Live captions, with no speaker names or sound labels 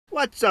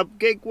What's up,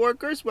 gig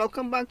workers?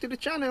 Welcome back to the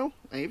channel.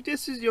 And if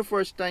this is your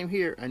first time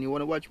here and you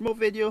want to watch more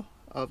video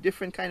of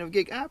different kind of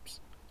gig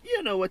apps,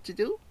 you know what to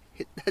do.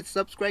 Hit that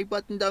subscribe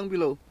button down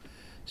below.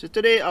 So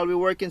today I'll be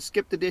working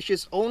skip the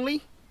dishes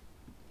only.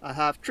 I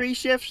have 3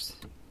 shifts.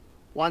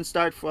 One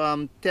start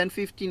from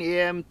 10:15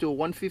 a.m. to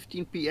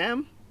 1:15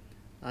 p.m.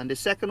 and the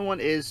second one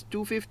is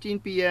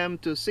 2:15 p.m.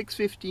 to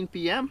 6:15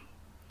 p.m.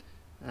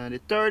 and the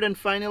third and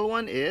final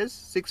one is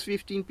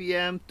 6:15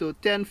 p.m. to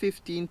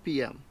 10:15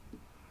 p.m.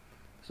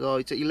 So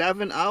it's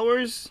 11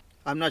 hours.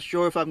 I'm not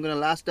sure if I'm gonna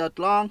last that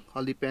long.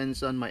 All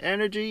depends on my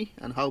energy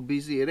and how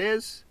busy it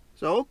is.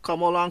 So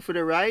come along for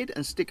the ride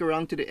and stick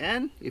around to the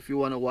end if you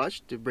want to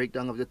watch the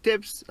breakdown of the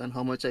tips and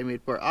how much I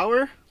made per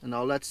hour and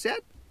all that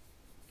set.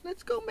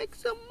 Let's go make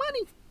some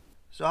money.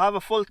 So I have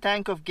a full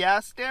tank of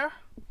gas there,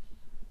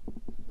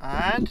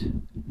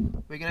 and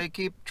we're gonna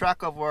keep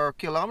track of our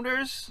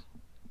kilometers.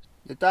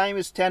 The time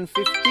is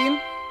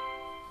 10:15.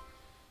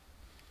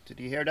 Did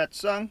you hear that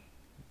song?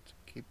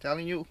 Keep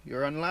telling you,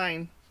 you're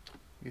online.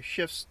 Your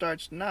shift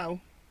starts now.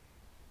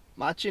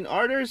 Matching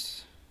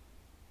orders.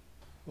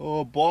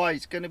 Oh boy,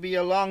 it's gonna be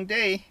a long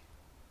day.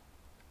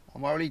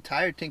 I'm already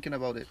tired thinking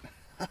about it.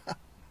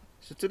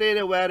 So today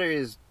the weather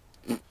is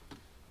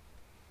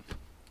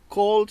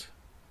cold,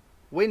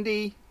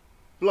 windy,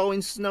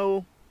 blowing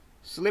snow,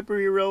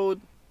 slippery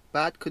road,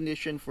 bad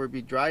condition for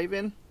be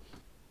driving.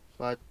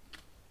 But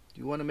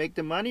you want to make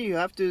the money, you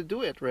have to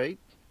do it, right?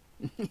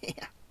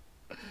 Yeah.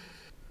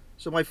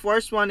 So my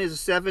first one is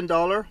 $7,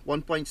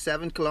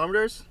 1.7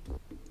 kilometers.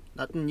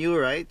 Nothing new,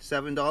 right?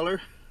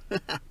 $7.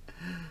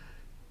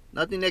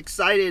 Nothing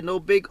excited, no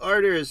big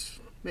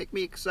orders. Make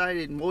me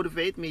excited,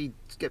 motivate me,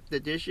 skip the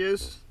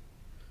dishes.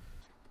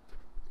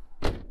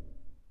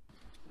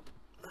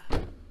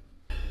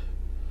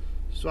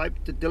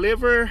 Swipe to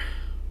deliver.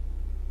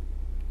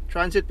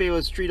 Transit pay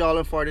was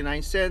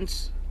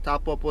 $3.49.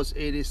 Top up was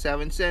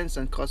 87 cents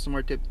and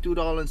customer tip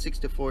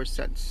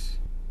 $2.64.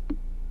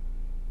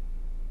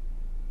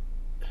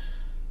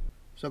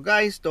 So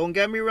guys, don't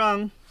get me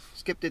wrong,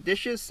 skip the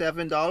dishes,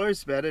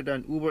 $7 better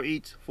than Uber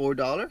Eats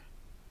 $4.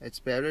 It's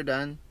better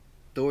than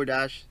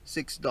DoorDash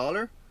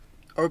 $6.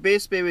 Our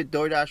base pay with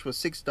DoorDash was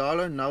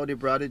 $6. Now they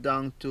brought it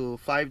down to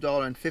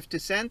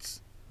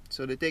 $5.50.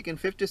 So they're taking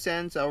 50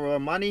 cents out of our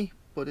money,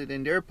 put it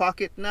in their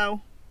pocket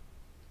now.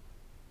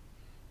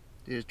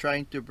 They're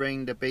trying to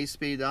bring the base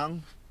pay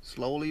down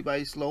slowly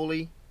by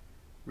slowly,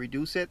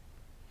 reduce it.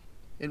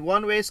 In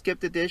one way,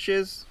 skip the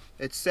dishes,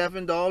 it's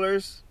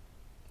 $7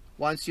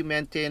 once you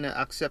maintain an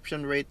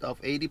acceptance rate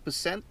of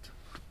 80%.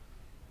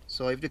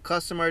 So if the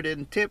customer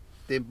didn't tip,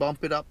 they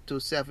bump it up to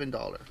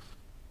 $7.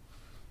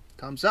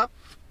 Thumbs up.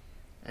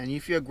 And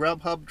if you're a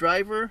Grubhub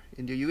driver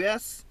in the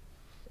US,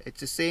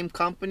 it's the same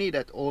company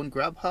that own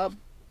Grubhub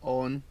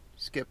own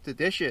skip the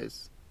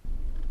dishes.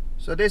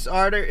 So this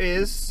order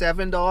is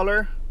 $7,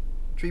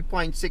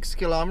 3.6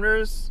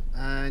 kilometers,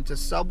 and it's a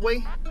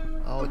Subway.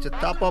 Oh, it's a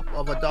top up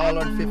of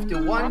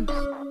 $1.51.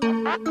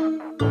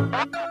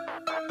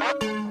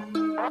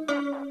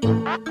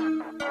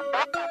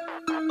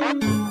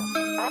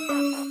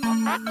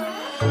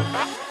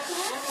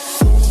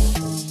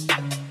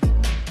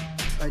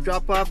 I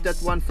drop off that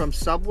one from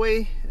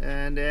Subway,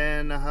 and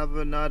then I have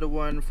another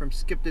one from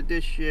Skip the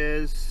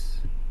Dishes.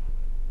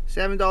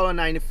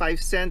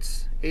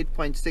 $7.95,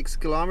 8.6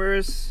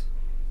 kilometers.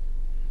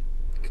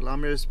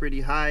 Kilometers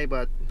pretty high,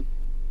 but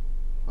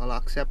I'll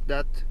accept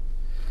that.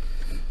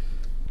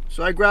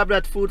 So I grabbed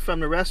that food from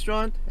the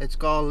restaurant. It's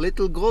called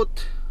Little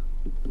Goat.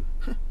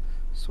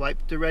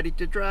 Swipe to ready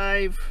to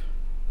drive.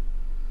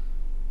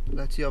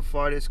 Let's see how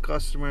far this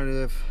customer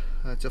live.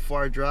 That's a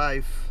far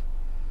drive.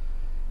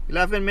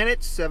 11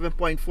 minutes,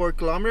 7.4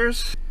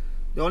 kilometers.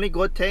 The only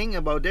good thing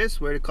about this,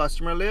 where the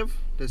customer live,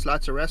 there's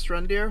lots of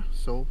restaurant there.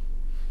 So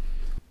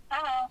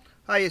Hello.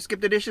 hi,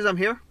 skip the dishes, I'm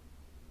here.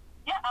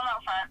 Yeah, I'm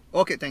out front.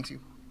 Okay, thanks you.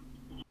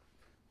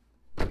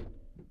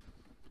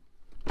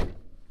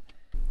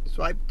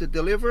 Swipe to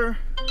deliver.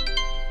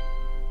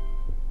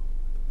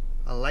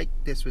 I like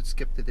this with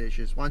skip the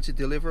dishes. Once you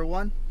deliver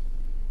one,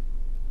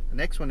 the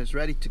next one is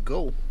ready to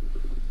go.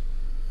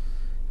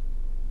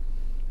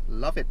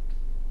 Love it.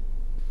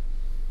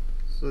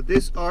 So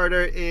this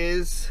order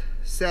is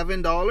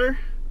 $7,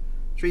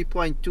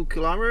 3.2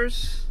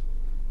 kilometers.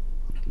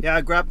 Yeah,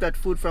 I grabbed that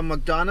food from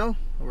McDonald's.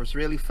 It was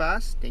really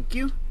fast. Thank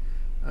you.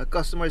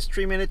 Customer is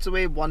 3 minutes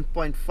away,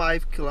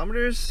 1.5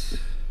 kilometers.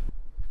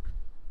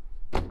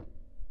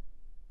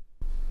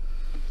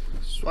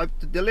 Swipe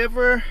to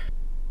deliver.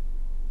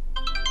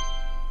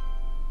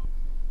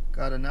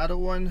 Got another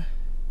one.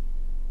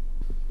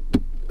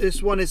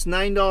 This one is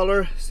 $9,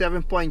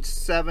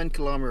 7.7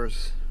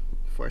 kilometers.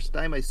 First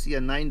time I see a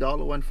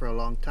 $9 one for a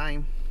long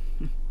time.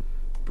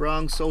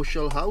 Bronx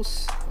Social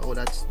House. Oh,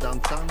 that's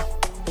downtown.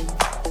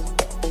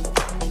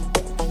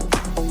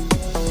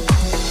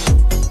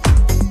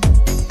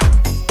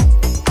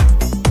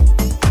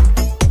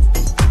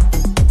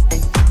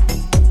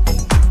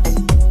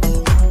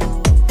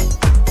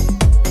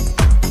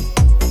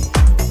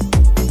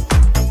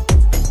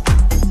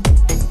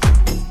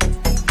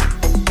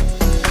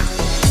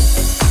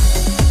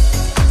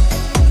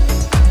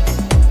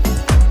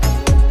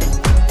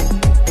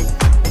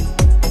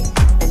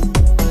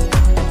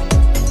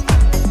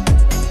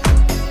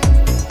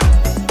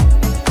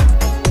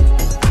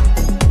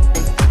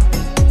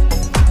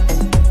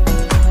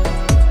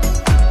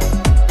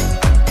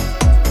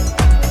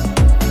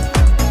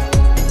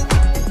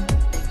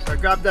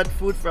 grabbed that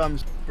food from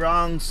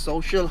Bronx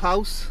Social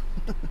House.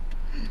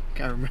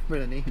 Can't remember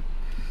the name.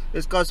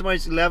 This customer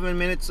is 11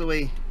 minutes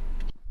away.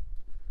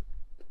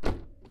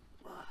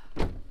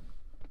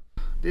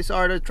 This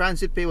order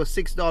transit pay was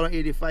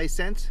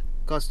 $6.85.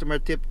 Customer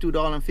tip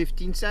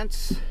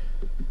 $2.15.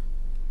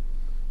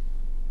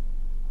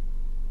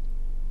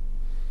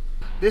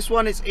 This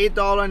one is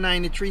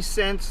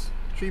 $8.93,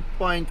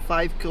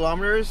 3.5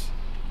 kilometers,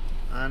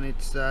 and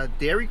it's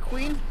Dairy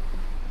Queen.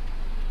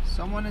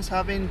 Someone is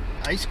having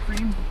ice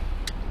cream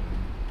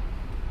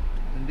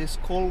in this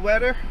cold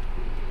weather.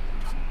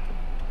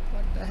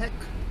 What the heck?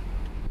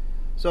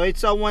 So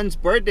it's someone's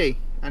birthday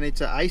and it's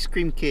an ice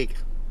cream cake.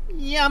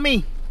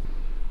 Yummy!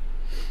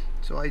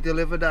 So I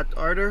delivered that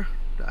order,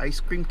 the ice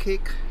cream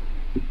cake.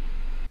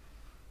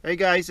 Hey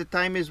guys, the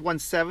time is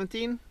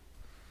 1:17.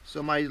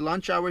 So my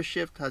lunch hour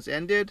shift has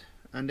ended,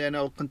 and then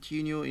I'll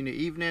continue in the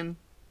evening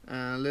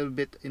and a little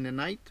bit in the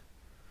night.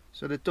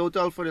 So the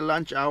total for the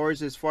lunch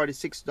hours is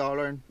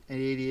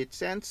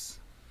 $46.88,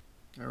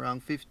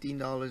 around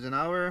 $15 an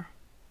hour.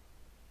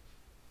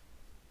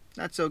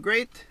 Not so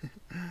great.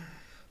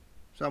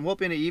 So I'm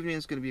hoping the evening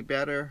is going to be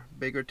better,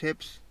 bigger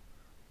tips,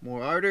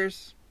 more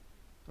orders.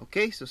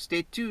 Okay, so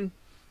stay tuned.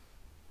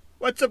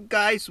 What's up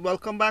guys,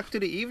 welcome back to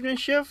the evening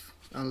shift.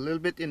 A little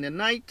bit in the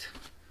night.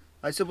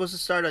 I was supposed to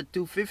start at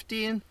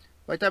 2:15.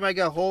 By the time I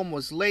got home it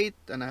was late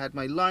and I had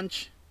my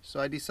lunch,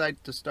 so I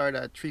decided to start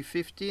at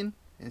 3:15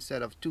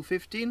 instead of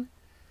 2:15.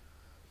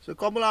 So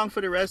come along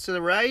for the rest of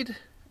the ride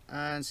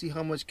and see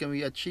how much can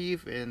we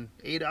achieve in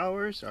 8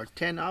 hours or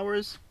 10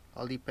 hours.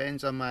 All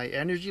depends on my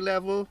energy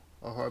level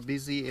or how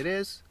busy it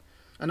is.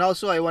 And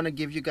also I want to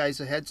give you guys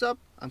a heads up.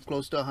 I'm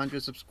close to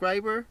 100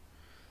 subscribers,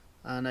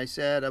 and I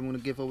said I'm going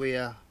to give away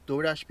a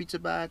DoorDash pizza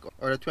bag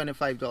or a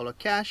 $25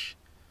 cash.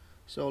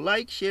 So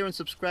like, share and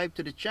subscribe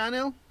to the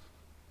channel.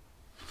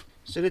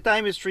 So the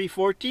time is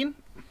 3:14.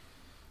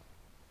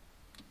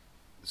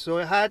 So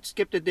I had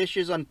skipped the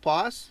dishes on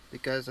pause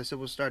because I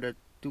supposed to start at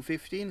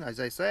 2:15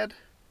 as I said.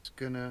 It's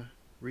gonna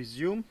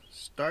resume,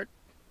 start.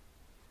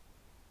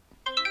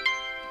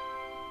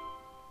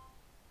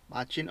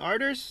 Matching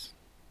orders.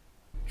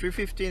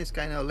 3:15 is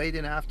kind of late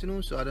in the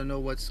afternoon, so I don't know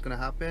what's gonna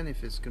happen,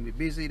 if it's gonna be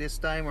busy this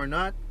time or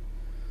not,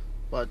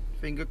 but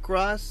finger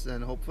crossed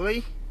and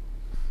hopefully.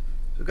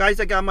 So guys,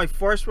 I got my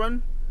first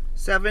one,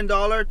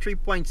 $7,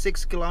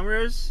 3.6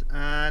 kilometers,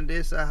 and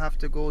this I have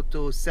to go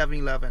to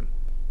 7-Eleven.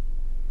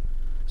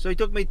 So it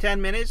took me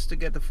 10 minutes to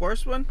get the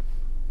first one.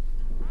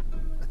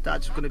 I thought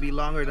it's gonna be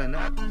longer than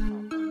that.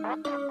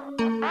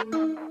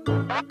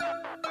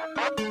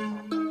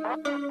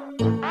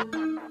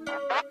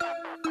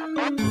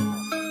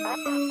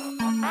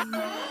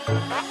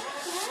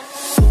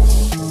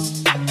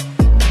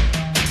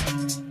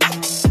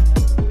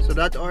 So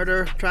that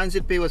order,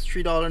 transit pay was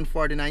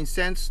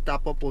 $3.49,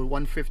 top up was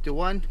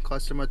 $1.51,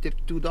 customer tip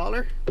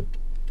 $2.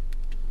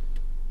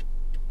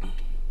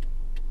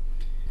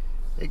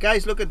 Hey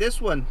guys, look at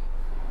this one.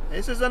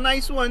 This is a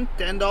nice one,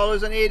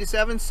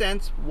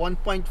 $10.87,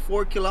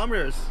 1.4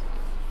 kilometers.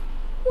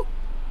 Woo.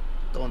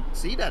 Don't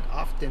see that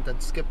often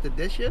that skip the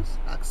dishes.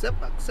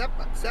 Accept.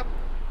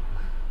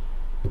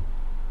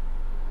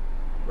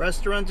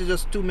 Restaurant is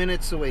just 2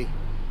 minutes away.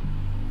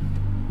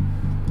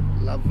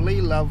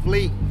 Lovely,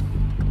 lovely.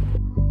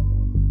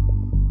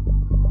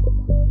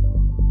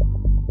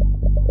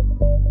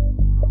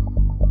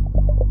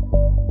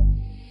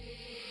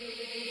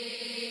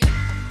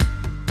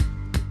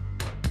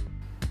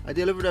 I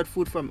delivered that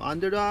food from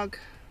Underdog.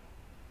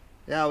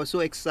 Yeah, I was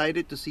so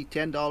excited to see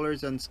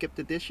 $10 and skip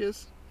the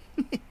dishes.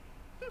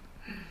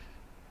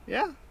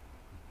 Yeah,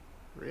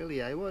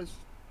 really I was.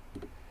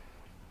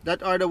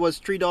 That order was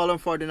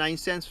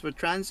 $3.49 for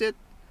transit.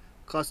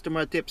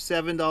 Customer tip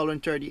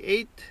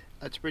 $7.38.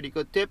 That's pretty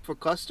good tip for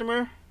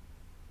customer.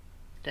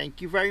 Thank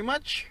you very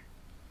much.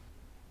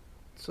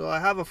 So I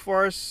have a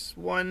first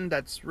one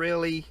that's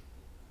really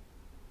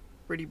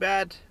pretty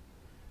bad.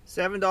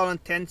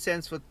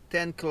 $7.10 for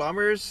 10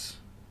 kilometers.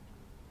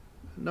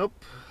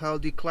 Nope, I'll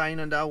decline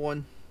on that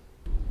one.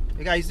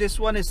 Hey guys, this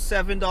one is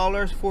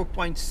 $7,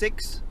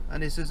 4.6,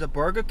 and this is a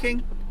Burger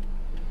King.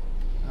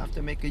 I have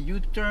to make a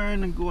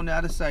U-turn and go on the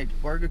other side.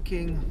 Burger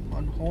King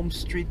on Home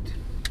Street.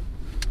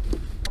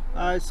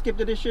 Skip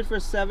the dish for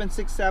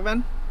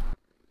 $7.67.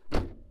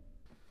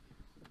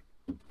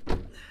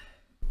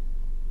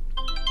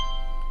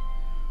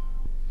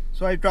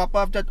 So I drop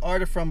off that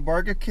order from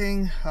Burger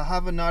King. I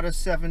have another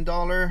 $7,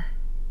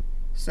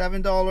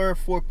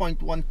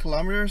 4.1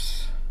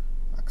 kilometers.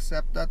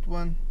 Accept that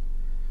one.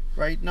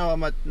 Right now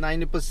I'm at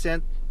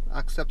 90%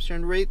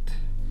 acceptance rate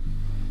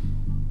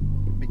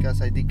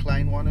because I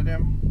declined one of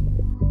them.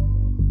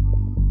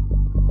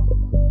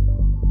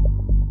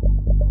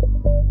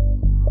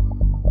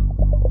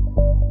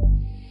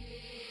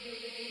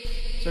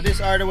 So this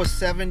order was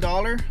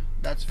 $7.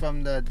 That's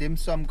from the Dim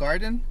Sum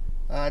Garden.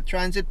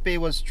 Transit pay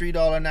was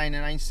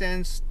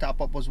 $3.99. Top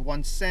up was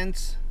 1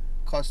 cent.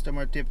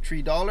 Customer tip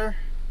 $3.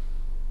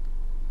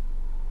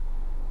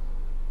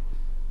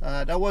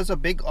 That was a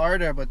big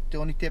order, but they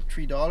only tipped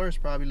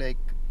 $3. Probably like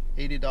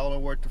 $80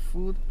 worth of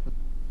food. But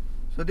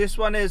So this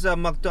one is a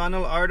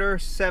McDonald's order,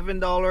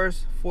 $7,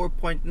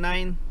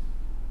 4.9.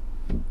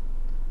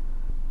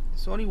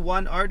 It's only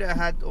one order I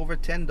had over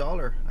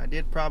 $10. I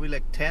did probably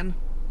like 10.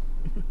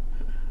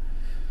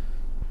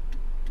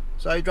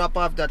 So I drop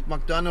off that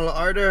McDonald's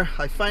order.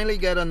 I finally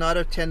get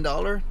another $10,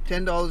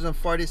 $10.40,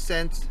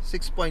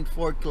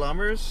 6.4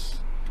 kilometers.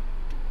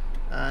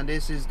 And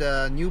this is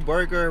the New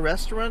Burger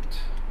restaurant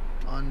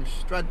on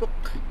Stradbrook.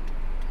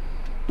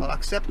 I'll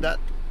accept that.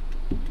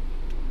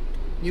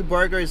 New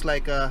Burger is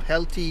like a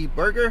healthy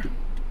burger.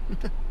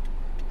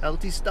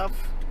 Healthy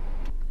stuff.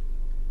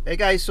 Hey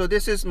guys, so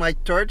this is my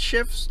third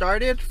shift.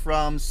 Started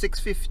from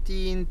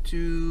 6:15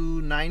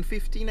 to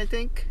 9:15, I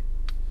think,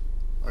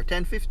 or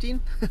 10:15.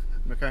 I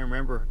can't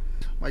remember.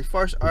 My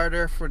first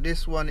order for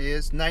this one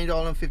is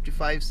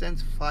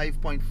 $9.55,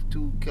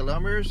 5.2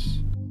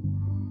 kilometers.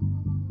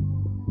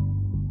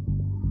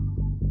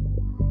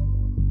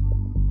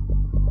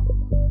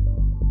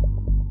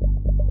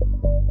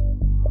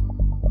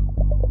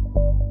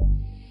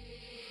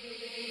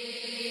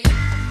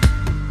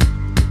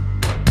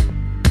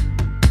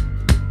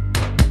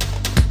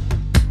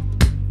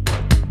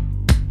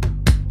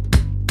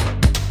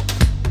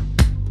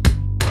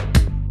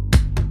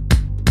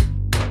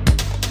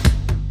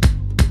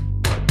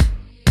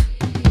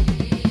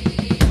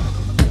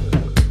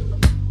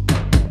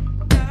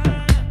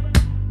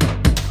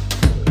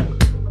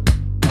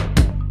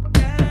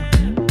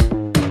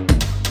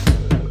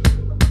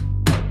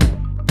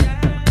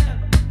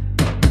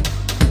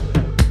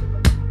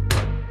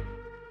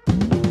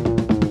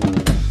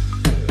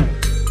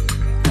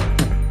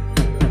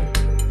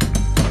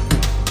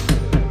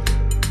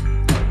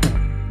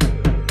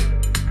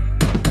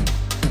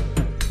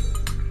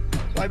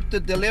 To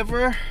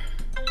deliver.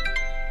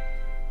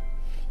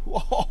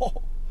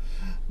 Whoa,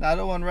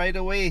 another one right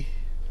away.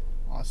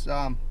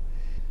 Awesome.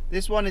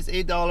 This one is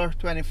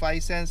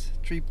 $8.25,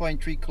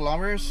 3.3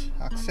 kilometers.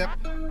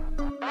 Accept.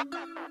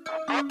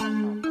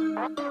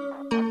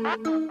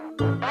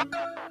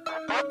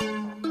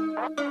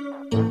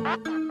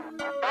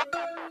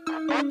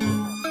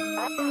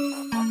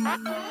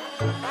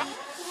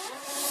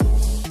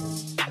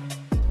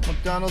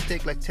 McDonald's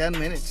take like 10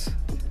 minutes.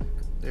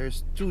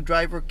 There's two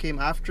drivers came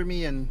after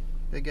me and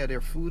they got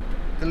their food.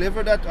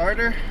 Deliver that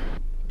order.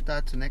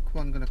 That's the next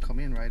one gonna come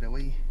in right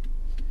away.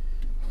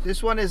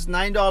 This one is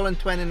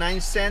 $9.29,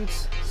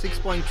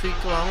 6.3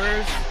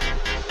 kilometers.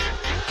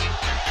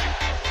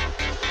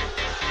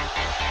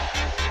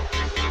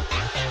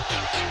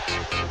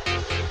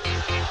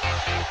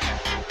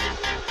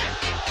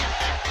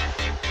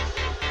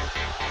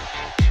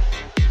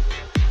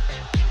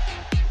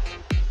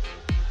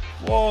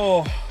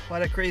 Whoa,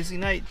 what a crazy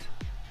night.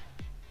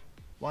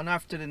 One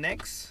after the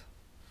next,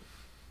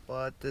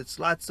 but it's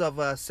lots of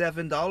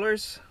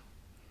 $7.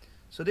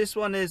 So this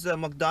one is a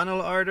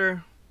McDonald's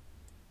order,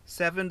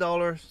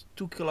 $7,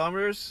 2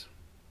 kilometers.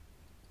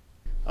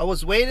 I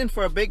was waiting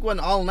for a big one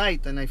all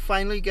night and I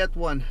finally get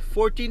one,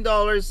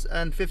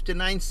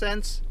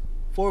 $14.59,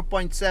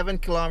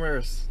 4.7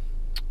 kilometers.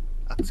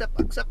 Accept,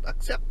 accept,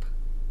 accept.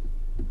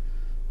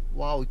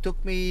 Wow, it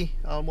took me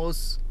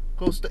almost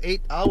close to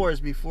 8 hours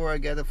before I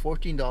get a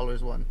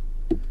 $14 one.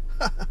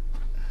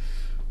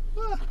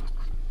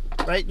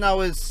 Right now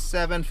is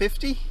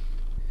 7:50.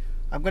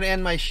 I'm gonna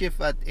end my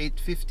shift at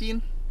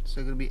 8:15, so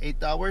it's gonna be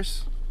 8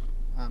 hours.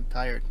 I'm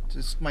tired.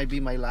 This might be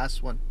my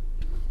last one.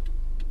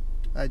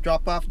 I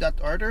drop off that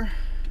order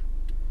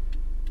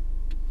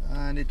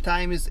and the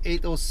time is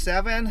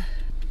 8:07.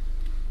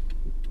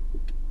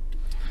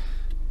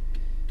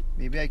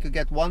 Maybe I could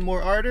get one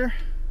more order,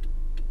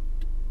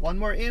 one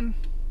more in.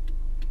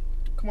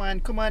 Come on,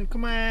 come on,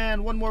 come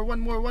on. One more,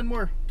 one more, one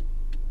more.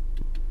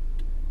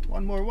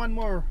 One more, one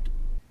more.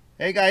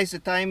 Hey guys, the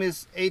time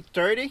is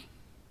 8:30.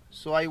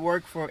 So I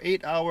worked for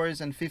 8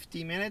 hours and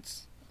 50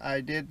 minutes.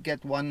 I did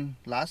get one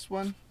last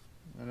one.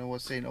 And I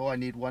was saying, oh, I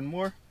need one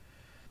more.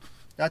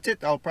 That's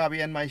it. I'll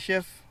probably end my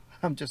shift.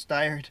 I'm just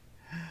tired.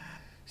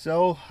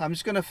 So I'm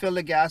just gonna fill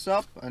the gas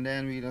up and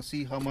then we're gonna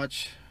see how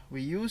much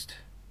we used.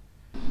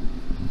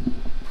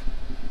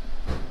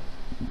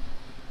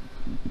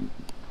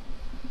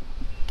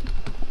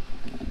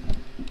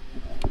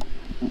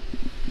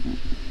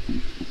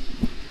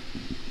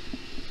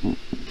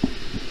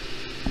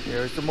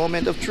 Here's the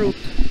moment of truth.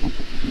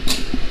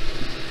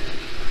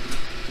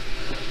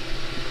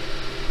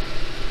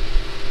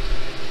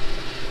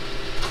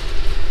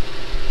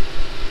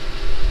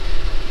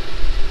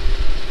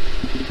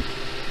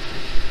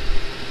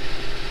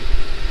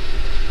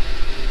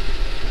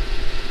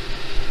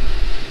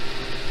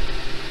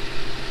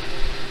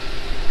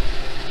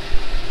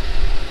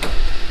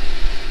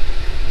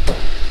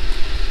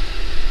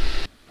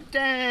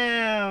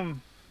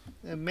 Damn!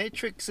 The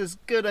Matrix is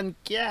good on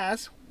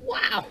gas.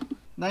 Wow!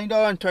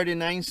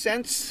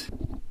 $9.39.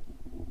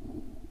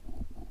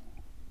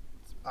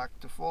 Back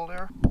to full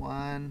there.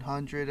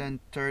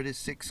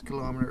 136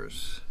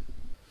 kilometers.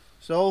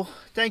 So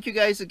thank you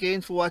guys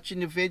again for watching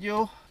the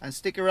video and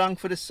stick around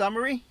for the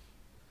summary.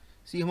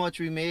 See how much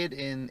we made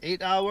in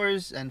 8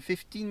 hours and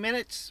 15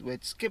 minutes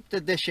with Skip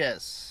the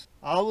Dishes.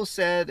 I always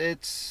said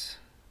it's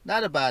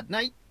not a bad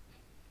night.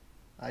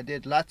 I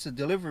did lots of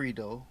delivery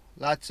though.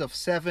 Lots of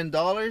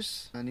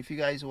 $7. And if you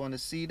guys want to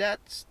see that,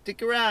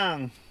 stick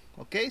around.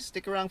 Okay,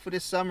 stick around for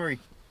this summary.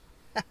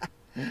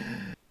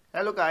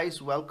 Hello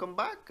guys, welcome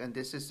back, and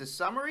this is the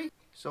summary.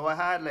 So I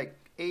had like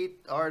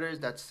 8 orders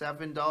that's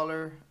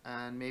 $7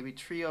 and maybe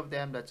 3 of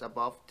them that's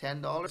above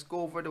 $10. Let's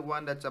go over the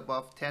one that's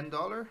above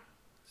 $10.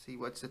 See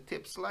what's the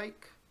tips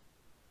like.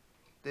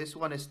 This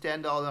one is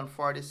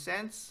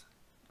 $10.40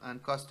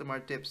 and customer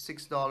tips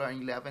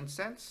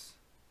 $6.11.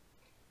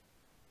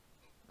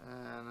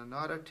 And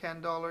another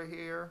 $10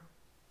 here.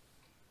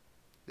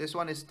 This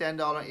one is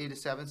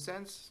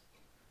 $10.87.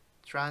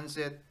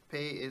 Transit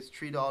pay is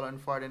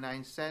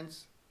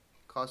 $3.49.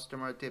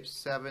 Customer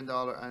tips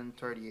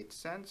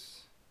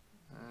 $7.38.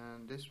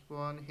 And this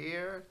one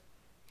here,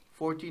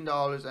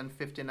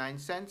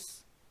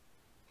 $14.59.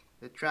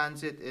 The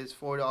transit is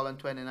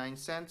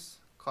 $4.29.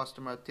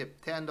 Customer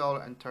tip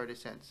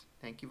 $10.30.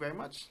 Thank you very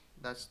much.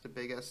 That's the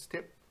biggest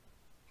tip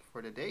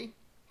for the day.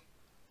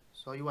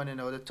 So you want to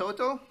know the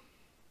total?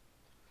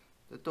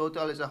 The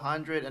total is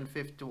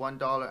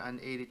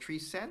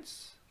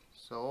 $151.83.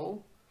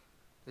 So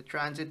the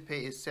transit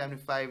pay is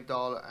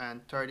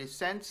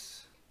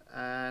 $75.30.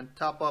 And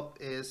top up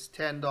is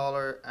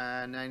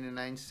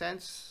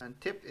 $10.99. And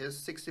tip is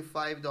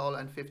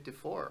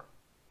 $65.54.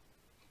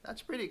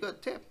 That's pretty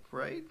good tip,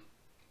 right?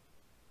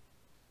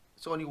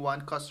 It's only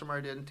one customer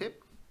didn't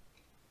tip.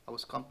 I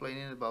was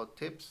complaining about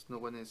tips. No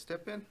one is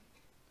tipping.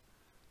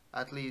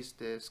 At least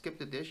they skip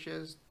the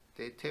dishes.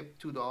 They tip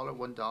 $2,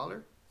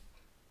 $1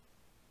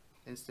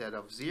 instead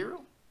of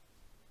 0.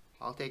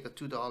 I'll take a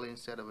 $2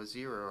 instead of a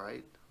 0,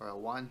 right? Or a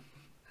 1.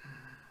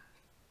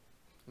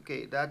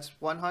 Okay, that's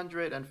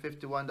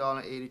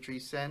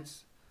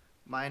 $151.83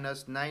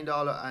 minus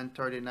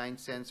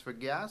 $9.39 for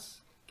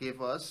gas.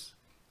 Give us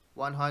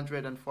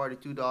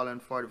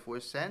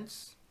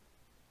 $142.44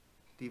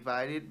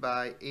 divided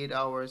by 8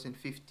 hours and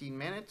 15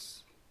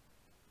 minutes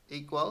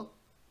equal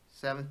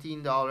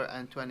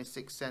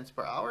 $17.26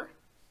 per hour.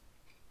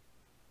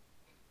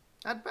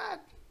 Not bad.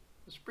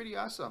 It's pretty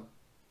awesome.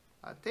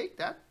 I'll take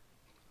that.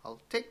 I'll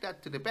take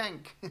that to the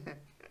bank.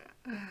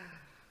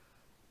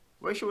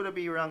 Where should it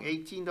be? Around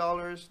 $18,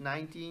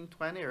 $19,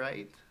 $20,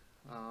 right?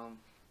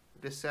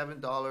 This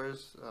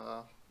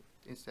 $7,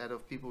 instead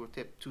of people would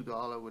tip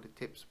 $2, would the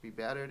tips be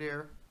better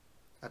there?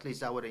 At least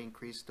that would have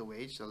increased the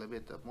wage a little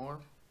bit more.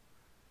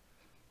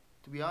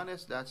 To be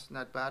honest, that's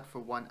not bad for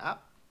one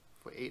app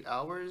for 8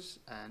 hours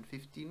and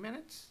 15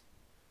 minutes.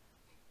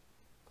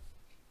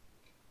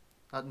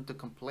 Nothing to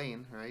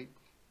complain, right?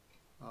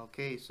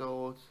 Okay,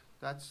 so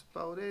that's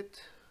about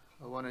it.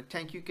 I want to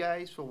thank you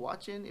guys for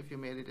watching. If you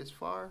made it this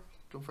far,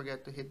 don't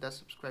forget to hit that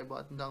subscribe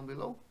button down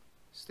below.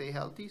 Stay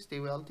healthy, stay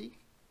wealthy.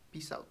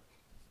 Peace out.